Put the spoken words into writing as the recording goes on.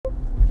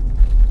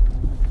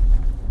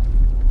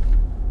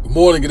Good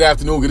morning, good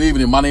afternoon, good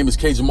evening. My name is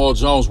K. Jamal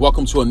Jones.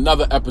 Welcome to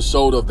another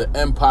episode of The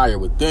Empire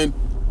Within.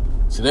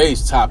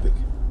 Today's topic,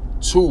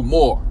 2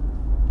 more.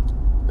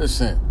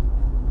 Listen,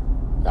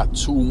 got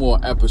 2 more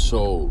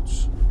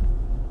episodes.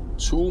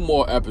 2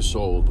 more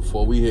episodes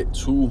before we hit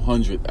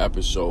 200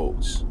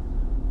 episodes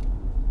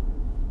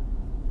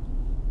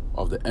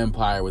of The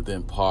Empire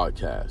Within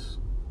podcast.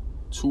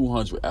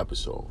 200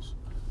 episodes.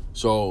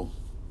 So,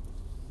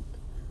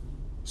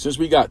 since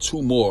we got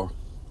 2 more,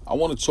 I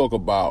want to talk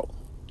about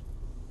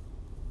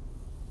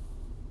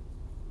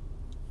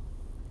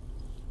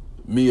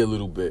me a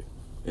little bit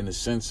in the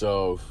sense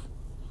of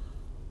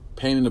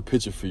painting a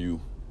picture for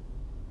you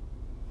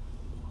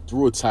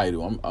through a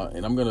title.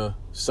 I'm going to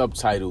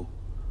subtitle.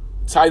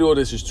 Title of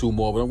this is 2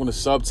 more, but I'm going to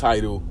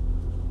subtitle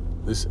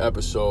this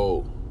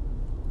episode,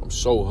 I'm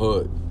So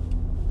Hood.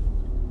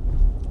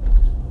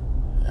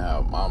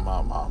 Now,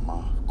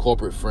 my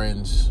corporate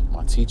friends,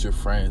 my teacher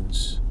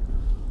friends,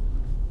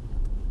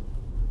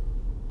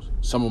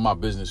 some of my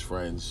business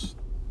friends,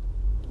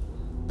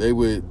 they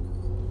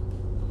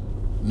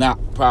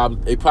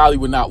probably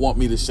would not want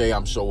me to say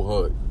I'm so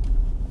hood.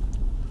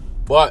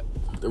 But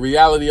the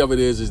reality of it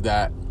is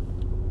that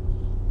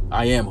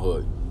I am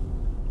hood.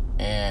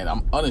 And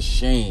I'm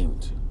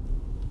unashamed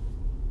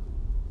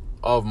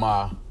of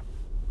my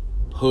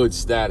hood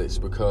status,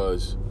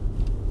 because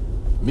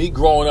me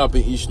growing up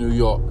in East New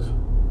York,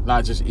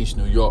 not just East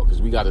New York,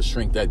 because we got to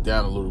shrink that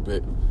down a little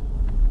bit.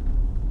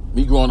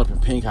 Me growing up in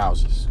pink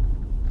houses,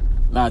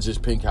 not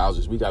just pink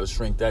houses, we got to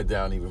shrink that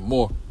down even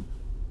more.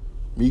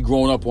 Me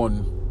growing up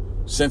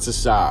on Census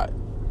side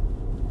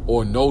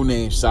or No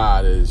Name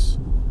side, as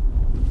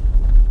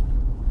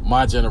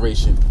my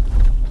generation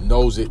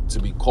knows it to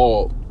be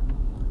called,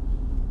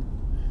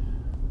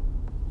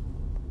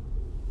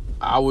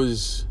 I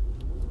was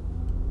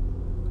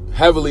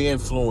heavily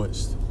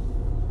influenced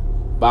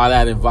by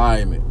that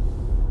environment.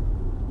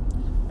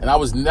 And I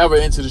was never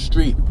into the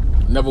street.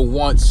 Never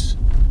once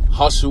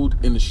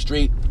hustled in the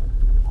street.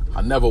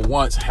 I never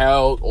once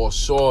held or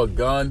saw a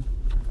gun.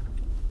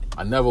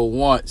 I never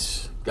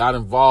once got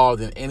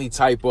involved in any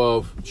type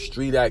of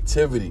street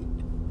activity.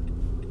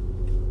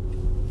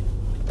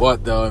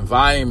 But the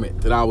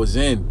environment that I was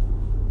in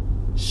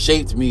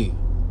shaped me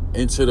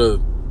into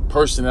the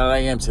person that I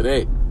am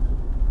today.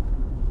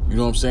 You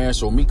know what I'm saying?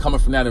 So me coming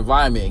from that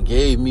environment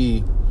gave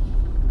me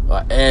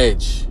an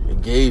edge.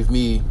 It gave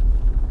me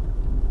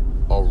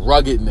a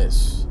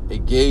ruggedness.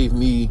 It gave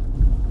me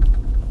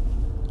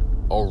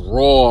a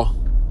raw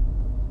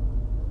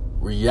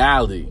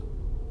reality.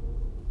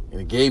 And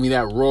it gave me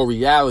that raw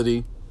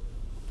reality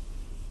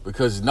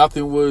because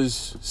nothing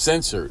was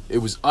censored. It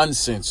was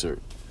uncensored.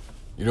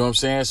 You know what I'm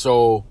saying?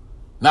 So,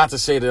 not to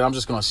say that I'm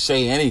just going to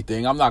say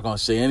anything. I'm not going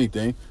to say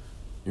anything.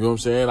 You know what I'm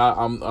saying?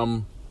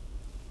 I'm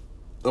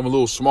a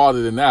little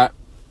smarter than that.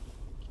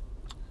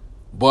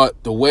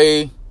 But the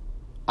way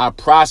I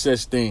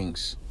process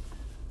things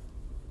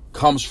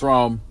comes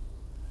from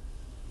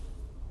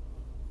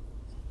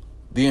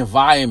the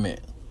environment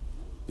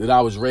that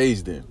I was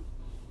raised in.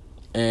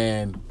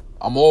 And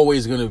I'm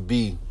always going to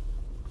be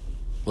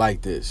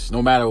like this.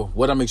 No matter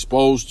what I'm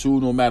exposed to,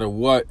 no matter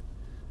what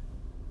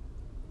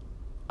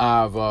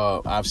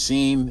I've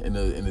seen in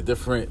the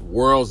different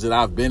worlds that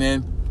I've been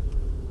in.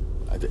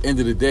 At the end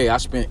of the day, I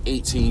spent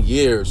 18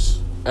 years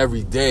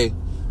every day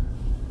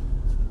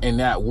in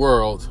that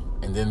world,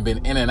 and then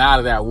been in and out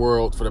of that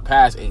world for the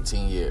past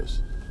 18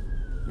 years.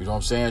 You know what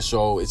I'm saying?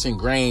 So it's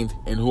ingrained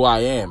in who I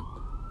am.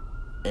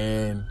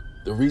 And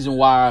the reason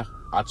why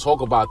I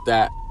talk about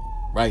that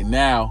right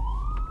now,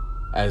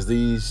 as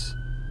these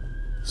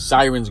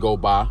sirens go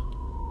by,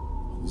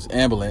 this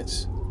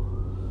ambulance,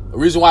 the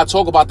reason why I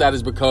talk about that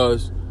is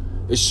because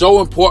it's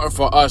so important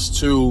for us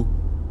to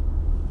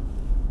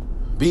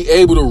be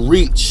able to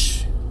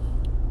reach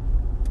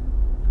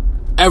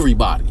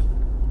everybody.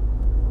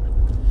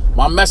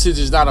 My message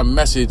is not a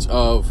message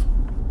of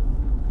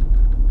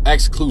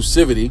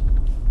exclusivity.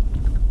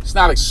 It's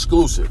not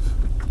exclusive.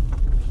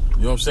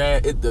 You know what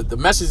I'm saying? The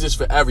message is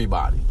for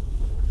everybody.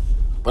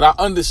 But I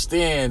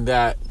understand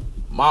that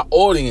my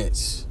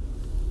audience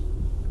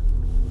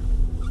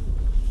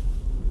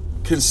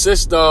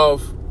consists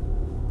of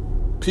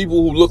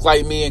people who look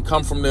like me and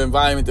come from the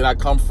environment that I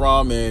come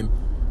from, and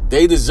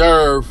they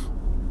deserve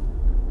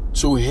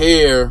to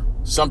hear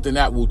something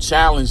that will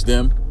challenge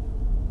them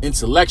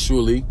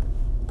intellectually,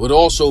 but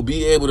also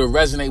be able to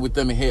resonate with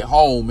them and hit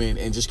home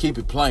and just keep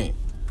it playing.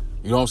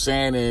 You know what I'm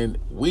saying? And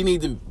we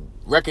need to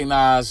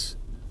recognize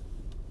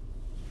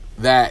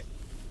that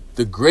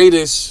the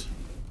greatest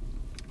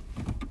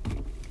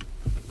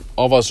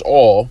of us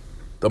all,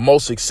 the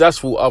most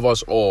successful of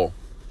us all,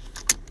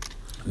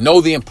 know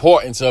the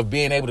importance of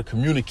being able to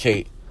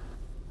communicate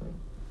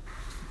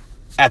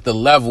at the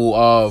level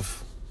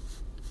of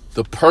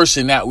the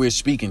person that we're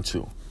speaking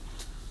to.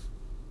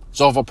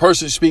 So if a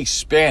person speaks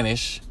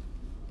Spanish,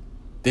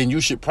 then you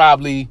should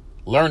probably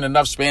learn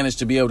enough Spanish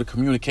to be able to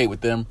communicate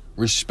with them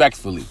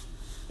respectfully.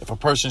 If a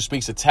person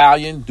speaks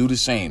Italian, do the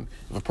same.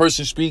 If a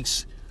person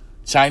speaks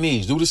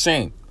Chinese, do the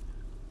same.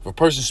 If a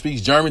person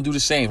speaks German, do the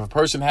same. If a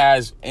person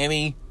has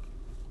any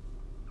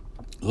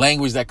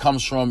language that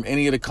comes from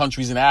any of the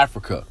countries in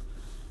Africa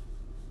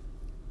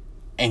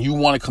and you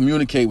want to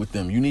communicate with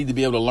them, you need to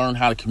be able to learn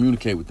how to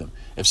communicate with them.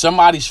 If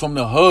somebody's from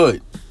the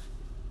hood,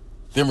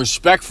 then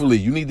respectfully,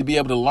 you need to be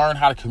able to learn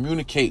how to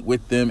communicate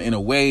with them in a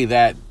way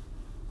that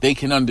they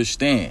can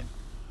understand.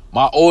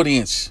 My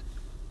audience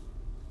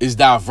is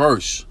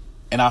diverse,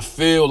 and I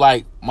feel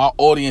like my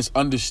audience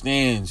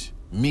understands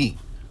me.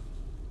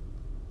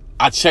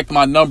 I checked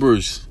my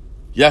numbers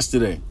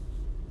yesterday,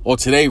 or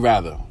today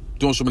rather.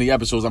 Doing so many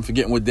episodes, I'm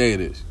forgetting what day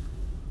it is.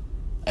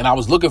 And I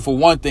was looking for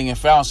one thing and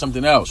found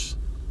something else.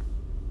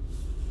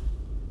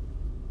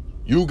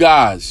 You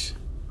guys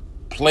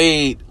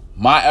played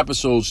my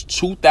episodes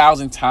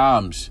 2,000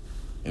 times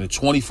in a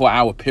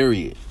 24-hour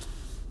period.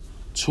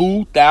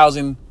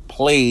 2,000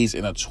 plays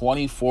in a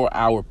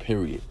 24-hour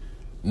period.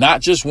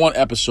 Not just one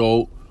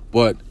episode,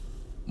 but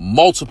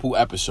multiple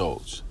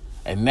episodes.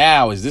 And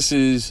now, as this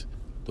is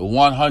the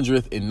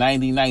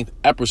 199th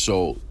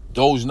episode,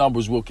 those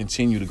numbers will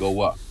continue to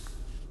go up.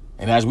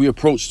 And as we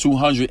approach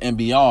 200 and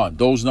beyond,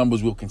 those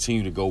numbers will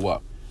continue to go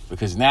up.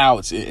 Because now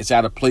it's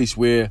at a place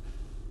where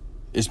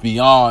it's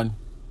beyond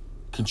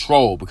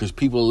control, because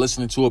people are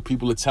listening to it,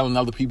 people are telling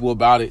other people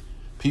about it,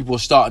 people are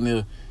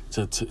starting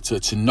to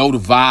know the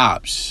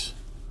vibes.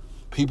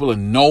 People are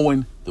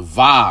knowing the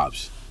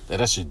vibes that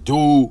that's a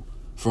dude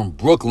from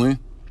Brooklyn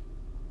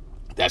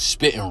that's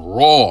spitting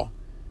raw,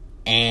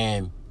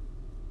 and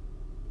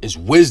it's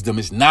wisdom,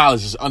 it's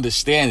knowledge, it's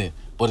understanding,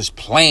 but it's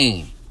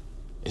plain.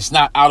 It's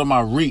not out of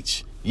my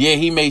reach. Yeah,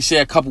 he may say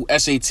a couple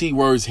SAT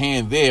words here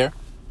and there,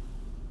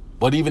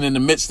 but even in the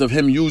midst of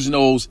him using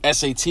those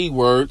SAT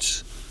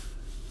words,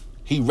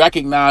 he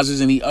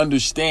recognizes and he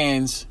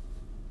understands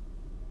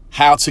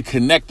how to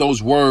connect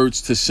those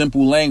words to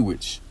simple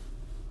language.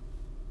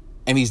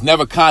 And he's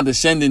never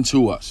condescending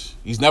to us.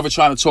 He's never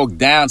trying to talk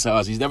down to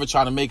us. He's never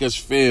trying to make us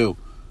feel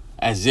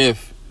as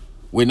if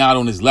we're not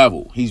on his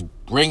level. He's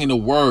bringing the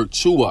word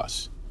to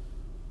us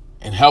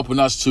and helping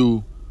us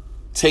to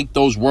take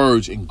those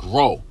words and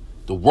grow.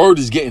 The word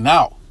is getting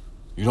out.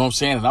 You know what I'm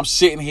saying? And I'm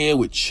sitting here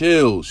with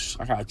chills.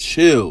 I got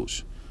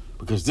chills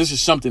because this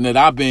is something that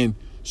I've been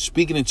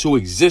speaking into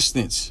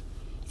existence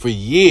for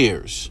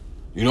years.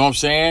 You know what I'm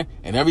saying?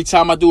 And every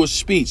time I do a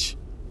speech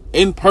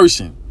in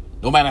person,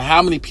 no matter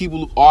how many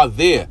people are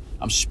there,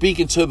 I'm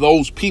speaking to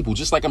those people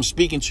just like I'm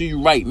speaking to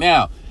you right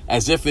now,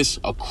 as if it's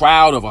a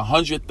crowd of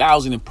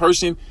 100,000 in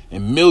person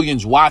and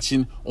millions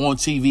watching on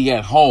TV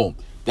at home.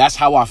 That's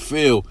how I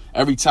feel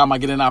every time I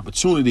get an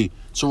opportunity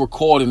to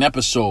record an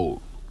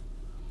episode.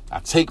 I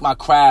take my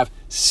craft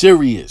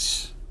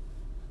serious.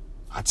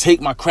 I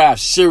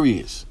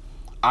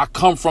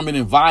come from an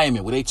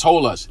environment where they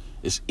told us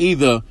it's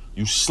either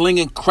you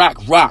slinging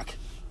crack rock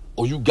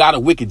or you got a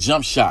wicked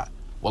jump shot.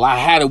 Well, I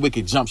had a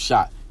wicked jump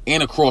shot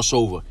and a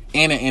crossover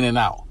and an in and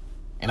out.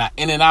 And I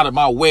in and out of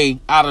my way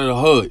out of the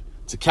hood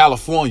to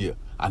California.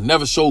 I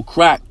never sold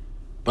crack,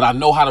 but I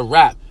know how to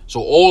rap. So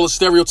all the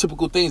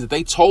stereotypical things that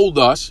they told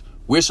us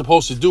we're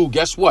supposed to do,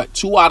 guess what?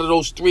 2 out of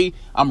those 3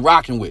 I'm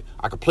rocking with.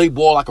 I can play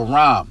ball like a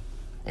rhyme,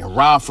 and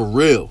rhyme for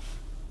real.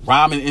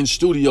 Rhyming in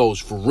studios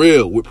for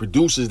real with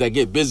producers that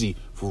get busy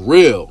for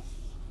real.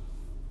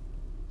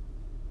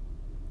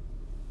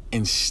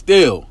 And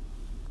still,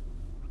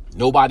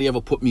 nobody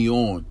ever put me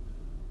on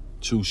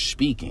to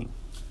speaking,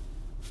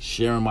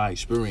 sharing my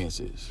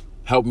experiences,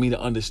 helped me to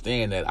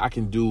understand that I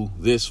can do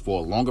this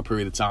for a longer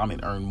period of time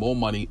and earn more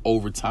money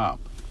over time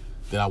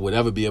than I would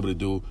ever be able to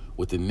do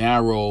with the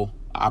narrow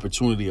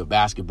opportunity of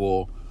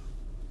basketball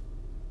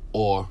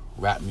or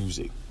rap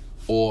music,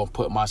 or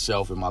put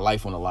myself and my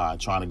life on the line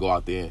trying to go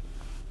out there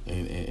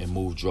and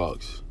move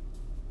drugs.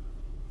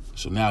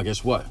 So now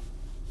guess what?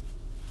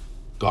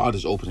 God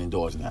is opening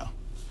doors now.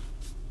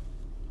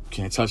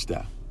 Can't touch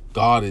that.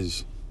 God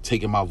is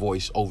taking my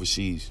voice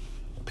overseas,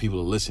 and people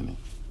are listening,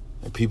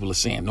 and people are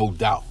saying no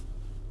doubt.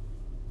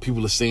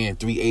 People are saying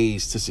 3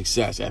 A's to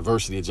success: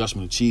 adversity,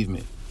 adjustment,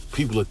 achievement.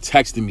 People are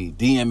texting me,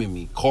 DMing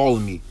me,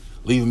 calling me,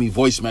 leaving me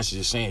voice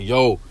messages saying,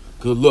 yo,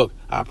 good look,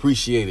 I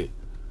appreciate it.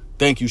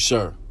 Thank you,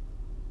 sir.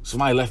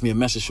 Somebody left me a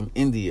message from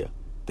India.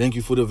 Thank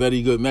you for the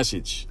very good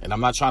message. And I'm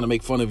not trying to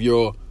make fun of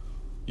your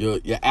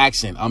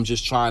accent. I'm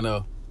just trying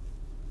to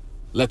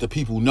let the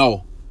people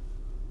know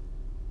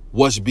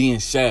what's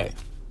being said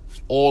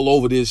all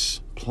over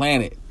this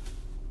planet,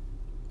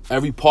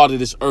 every part of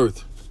this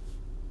earth.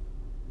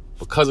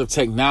 Because of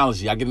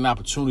technology, I get an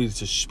opportunity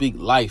to speak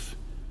life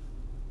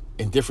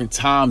in different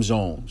time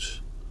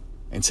zones.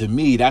 And to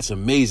me, that's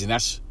amazing.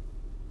 That's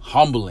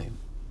humbling.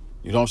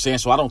 You know what I'm saying?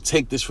 So I don't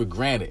take this for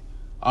granted.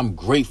 I'm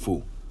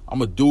grateful.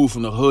 I'm a dude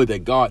from the hood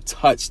that God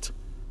touched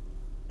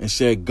and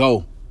said,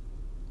 go.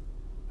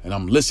 And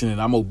I'm listening.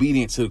 I'm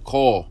obedient to the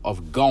call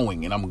of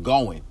going, and I'm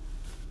going.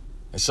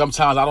 And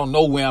sometimes I don't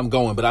know where I'm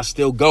going, but I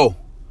still go.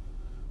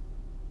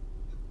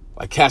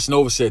 Like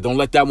Casanova said, don't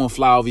let that one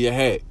fly over your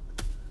head.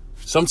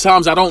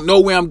 Sometimes I don't know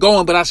where I'm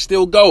going, but I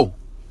still go.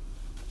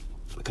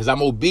 Because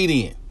I'm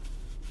obedient.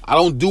 I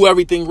don't do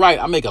everything right.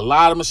 I make a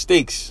lot of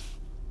mistakes.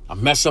 I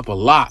mess up a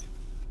lot.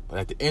 But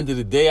at the end of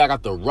the day, I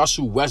got the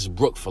Russell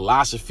Westbrook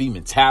philosophy,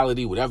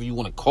 mentality, whatever you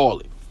want to call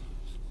it.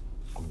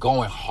 I'm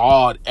going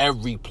hard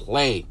every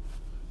play.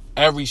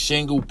 Every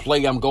single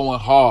play, I'm going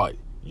hard.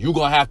 You're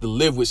going to have to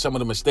live with some of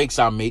the mistakes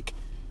I make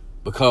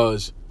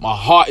because my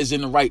heart is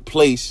in the right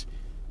place.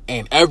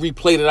 And every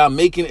play that I'm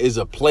making is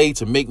a play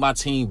to make my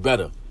team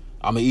better.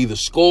 I'm going to either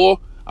score,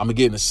 I'm going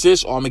to get an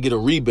assist, or I'm going to get a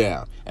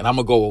rebound. And I'm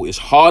going to go as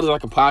hard as I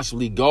can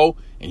possibly go.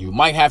 And you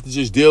might have to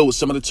just deal with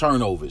some of the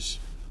turnovers.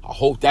 I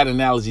hope that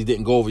analogy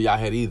didn't go over your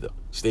head either.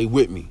 Stay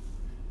with me.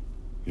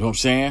 You know what I'm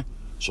saying?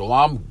 So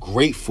I'm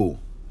grateful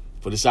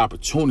for this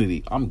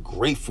opportunity. I'm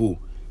grateful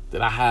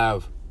that I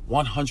have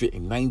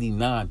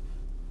 199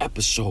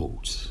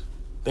 episodes.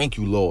 Thank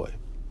you, Lord.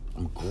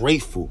 I'm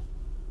grateful.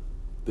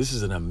 This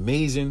is an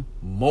amazing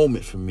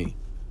moment for me.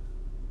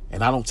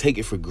 And I don't take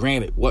it for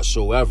granted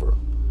whatsoever.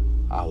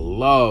 I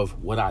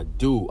love what I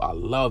do. I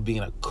love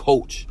being a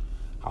coach.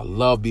 I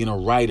love being a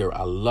writer.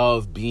 I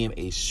love being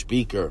a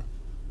speaker.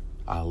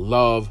 I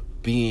love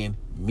being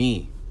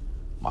me.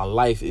 My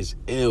life is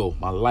ill.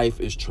 My life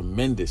is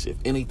tremendous. If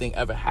anything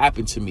ever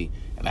happened to me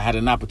and I had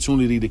an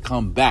opportunity to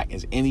come back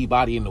as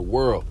anybody in the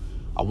world,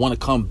 I want to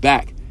come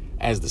back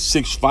as the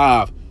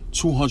 6'5",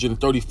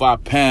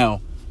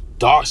 235-pound,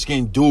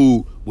 dark-skinned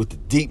dude with the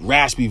deep,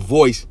 raspy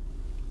voice.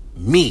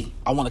 Me.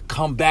 I want to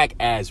come back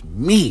as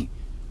me.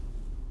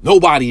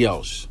 Nobody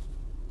else.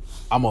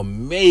 I'm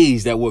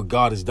amazed at what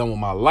God has done with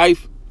my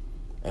life,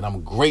 and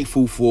I'm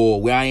grateful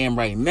for where I am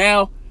right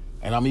now,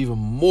 and I'm even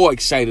more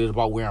excited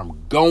about where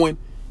I'm going,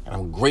 and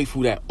I'm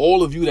grateful that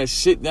all of you that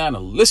sit down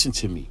and listen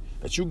to me,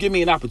 that you give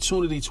me an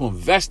opportunity to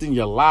invest in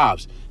your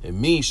lives. It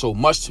means so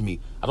much to me.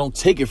 I don't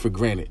take it for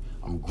granted.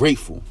 I'm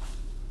grateful.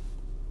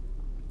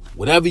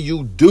 Whatever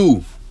you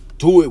do,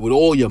 do it with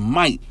all your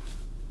might.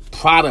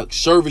 Product,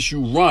 service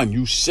you run,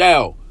 you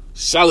sell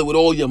it with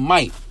all your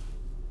might.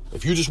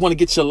 If you just want to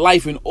get your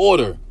life in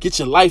order, get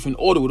your life in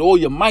order with all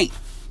your might.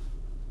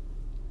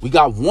 We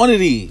got one of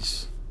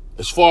these.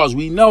 As far as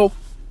we know,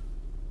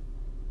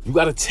 you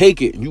got to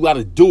take it and you got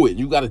to do it. And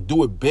you got to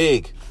do it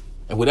big.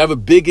 And whatever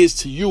big is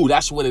to you,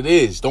 that's what it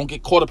is. Don't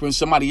get caught up in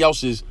somebody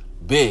else's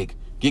big.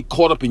 Get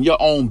caught up in your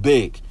own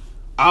big.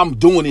 I'm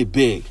doing it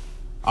big.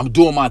 I'm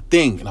doing my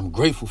thing, and I'm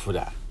grateful for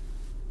that.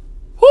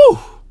 Whew.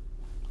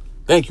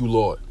 Thank you,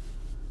 Lord.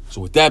 So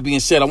with that being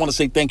said, I want to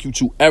say thank you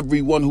to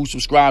everyone who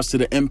subscribes to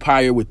the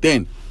Empire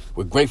Within.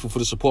 We're grateful for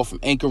the support from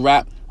Anchor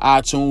Rap,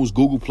 iTunes,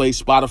 Google Play,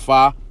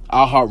 Spotify,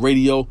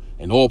 iHeartRadio,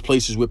 and all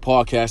places where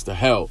podcasts are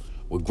held.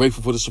 We're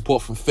grateful for the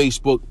support from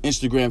Facebook,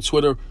 Instagram,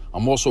 Twitter.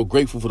 I'm also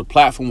grateful for the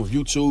platform of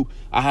YouTube.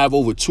 I have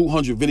over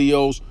 200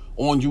 videos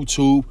on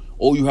YouTube.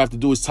 All you have to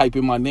do is type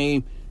in my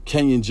name,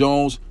 Kenyon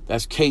Jones.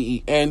 That's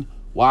Kenyon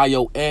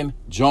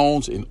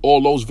Jones, and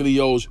all those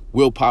videos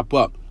will pop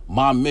up.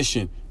 My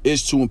mission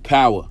is to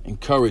empower,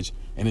 encourage,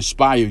 and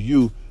inspire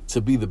you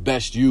to be the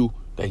best you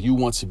that you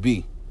want to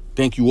be.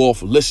 Thank you all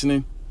for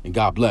listening, and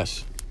God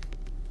bless.